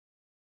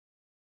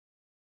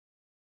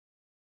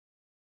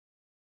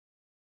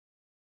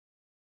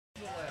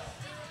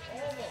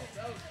Almost,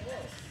 that was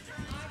close.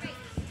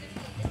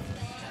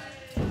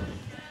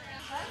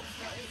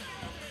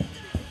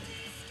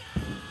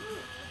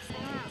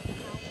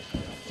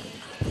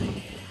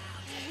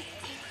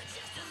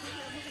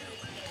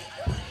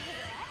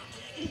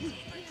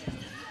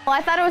 Well,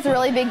 I thought it was a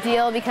really big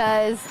deal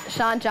because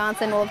Shawn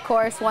Johnson, well, of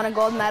course, won a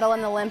gold medal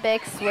in the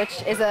Olympics,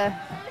 which is an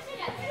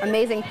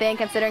amazing thing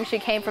considering she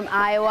came from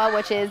Iowa,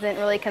 which isn't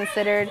really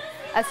considered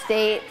a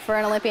state for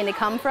an Olympian to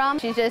come from.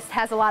 She just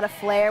has a lot of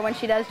flair when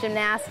she does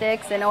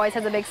gymnastics and always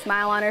has a big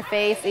smile on her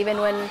face, even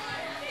when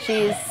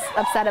she's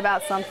upset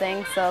about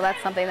something. So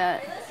that's something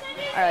that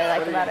I really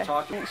like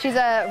about her. She's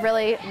a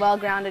really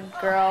well-grounded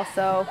girl,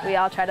 so we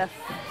all try to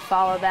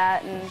follow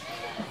that. And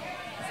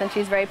since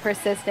she's very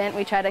persistent,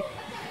 we try to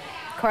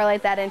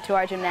correlate that into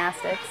our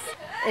gymnastics.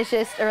 It's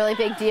just a really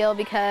big deal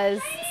because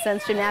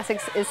since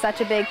gymnastics is such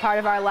a big part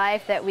of our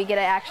life, that we get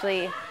to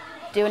actually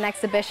do an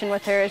exhibition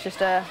with her is just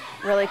a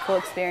really cool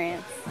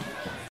experience.